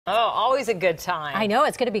Oh, always a good time. I know,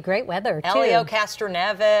 it's going to be great weather, too. Elio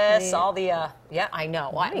Castroneves, all the, yeah, I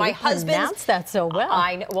know. My husband's pronounced that so well.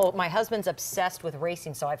 I know. Well, my husband's obsessed with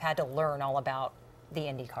racing, so I've had to learn all about the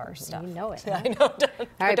IndyCar stuff. You know it. I know. All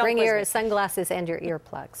right, bring your sunglasses and your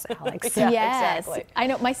earplugs, Alex. Yeah, yes, exactly. I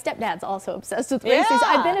know. My stepdad's also obsessed with racing. So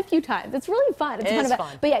I've been a few times. It's really fun. It's It is fun.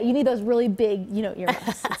 fun. But yeah, you need those really big,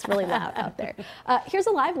 earmuffs. It's really loud out there. Here's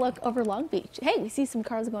a live look over Long Beach. Hey, we see some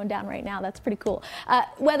cars going down right now. That's pretty cool.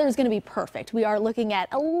 Weather is going to be perfect. We are looking at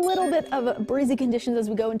a little bit of breezy conditions as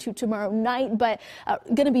we go into tomorrow night, but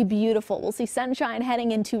going to be beautiful. We'll see sunshine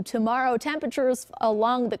heading into tomorrow. Temperatures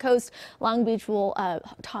along the coast, Long Beach will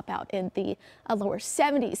top out in the lower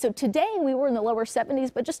 70s. So today we were in the lower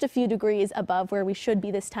 70s, but just a few degrees above where we should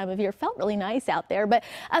be this time of year. Felt really nice out there, but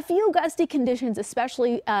a few gusty conditions,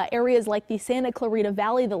 especially areas like the Santa Clarita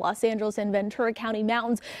Valley, the Los Angeles and Ventura County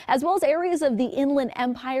Mountains, as well as areas of the Inland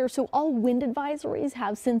Empire. So all wind advisories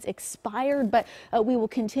have since expired, but we will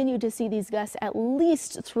continue to see these gusts at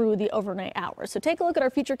least through the overnight hours. So take a look at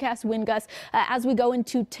our futurecast wind gusts as we go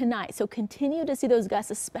into tonight. So continue to see those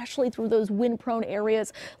gusts, especially through those wind-prone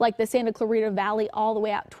areas like the Santa Clarita Valley all the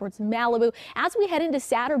way out towards Malibu. As we head into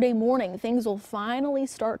Saturday morning, things will finally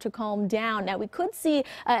start to calm down. Now we could see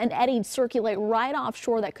an eddy circulate right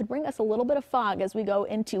offshore that could bring us a little bit of fog as we go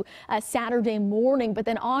into Saturday morning, but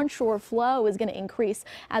then onshore flow is going to increase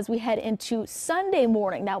as we head into Sunday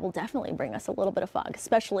morning. That will definitely bring us a little bit of fog,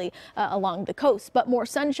 especially along the coast, but more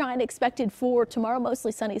sunshine expected for tomorrow,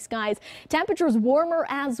 mostly sunny skies. Temperatures warmer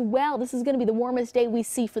as well. This is going to be the warmest day we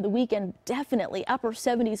see for the weekend. Definitely upper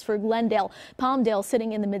 70s for Glendale, Palmdale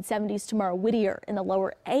sitting in the mid 70s tomorrow, Whittier in the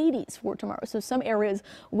lower 80s for tomorrow. So some areas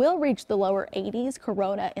will reach the lower 80s,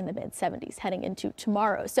 Corona in the mid 70s heading into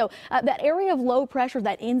tomorrow. So that area of low pressure,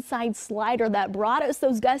 that inside slider that brought us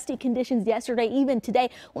those gusty conditions yesterday, even today,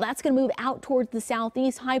 well, that's going to move out towards the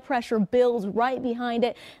southeast. High pressure builds right behind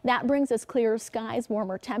it. That brings us clearer skies,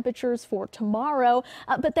 warmer temperatures for tomorrow.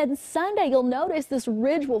 But then Sunday, you'll notice this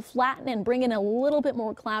ridge will flatten and bring in a little bit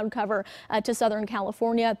more cloud cover to Southern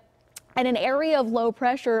California. And an area of low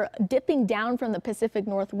pressure dipping down from the Pacific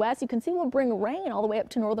Northwest, you can see will bring rain all the way up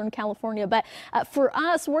to Northern California. But for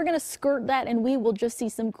us, we're going to skirt that and we will just see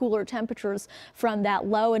some cooler temperatures from that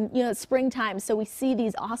low. And, it's springtime, so we see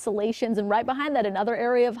these oscillations. And right behind that, another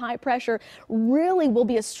area of high pressure really will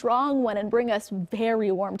be a strong one and bring us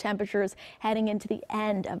very warm temperatures heading into the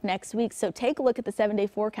end of next week. So take a look at the 7-day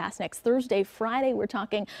forecast next Thursday, Friday. We're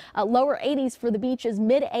talking lower 80s for the beaches,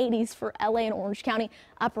 mid 80s for LA and Orange County,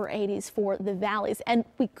 upper 80s for the valleys, and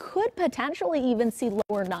we could potentially even see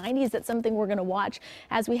lower 90s. That's something we're going to watch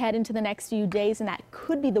as we head into the next few days, and that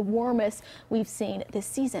could be the warmest we've seen this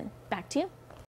season. Back to you.